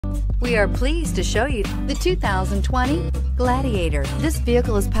We are pleased to show you the 2020 Gladiator. This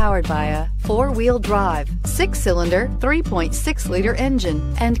vehicle is powered by a 4-wheel drive, 6-cylinder, 3.6-liter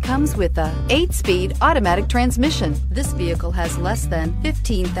engine and comes with a 8-speed automatic transmission. This vehicle has less than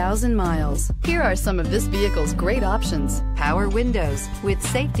 15,000 miles. Here are some of this vehicle's great options: power windows with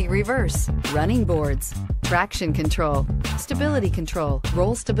safety reverse, running boards, traction control, stability control,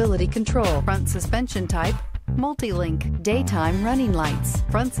 roll stability control, front suspension type, multi-link, daytime running lights,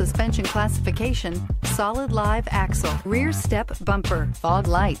 front suspension classification, solid live axle, rear step bumper, fog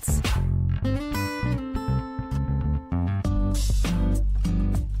lights.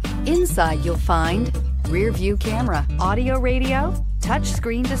 Inside you'll find rear view camera, audio radio,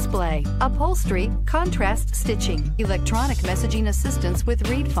 touchscreen display, upholstery, contrast stitching, electronic messaging assistance with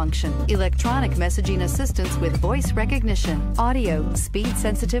read function, electronic messaging assistance with voice recognition, audio,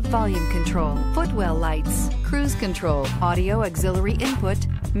 speed-sensitive volume control, footwell lights, cruise control, audio auxiliary input,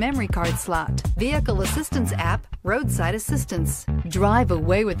 memory card slot, vehicle assistance app, roadside assistance. Drive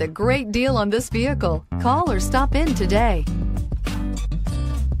away with a great deal on this vehicle. Call or stop in today.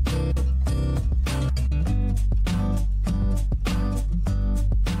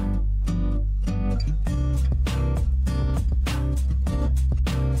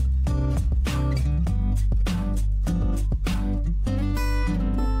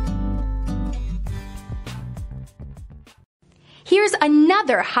 Here's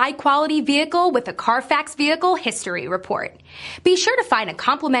another high-quality vehicle with a CARFAX Vehicle History Report. Be sure to find a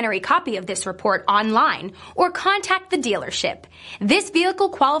complimentary copy of this report online or contact the dealership. This vehicle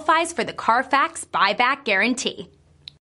qualifies for the CARFAX Buyback Guarantee.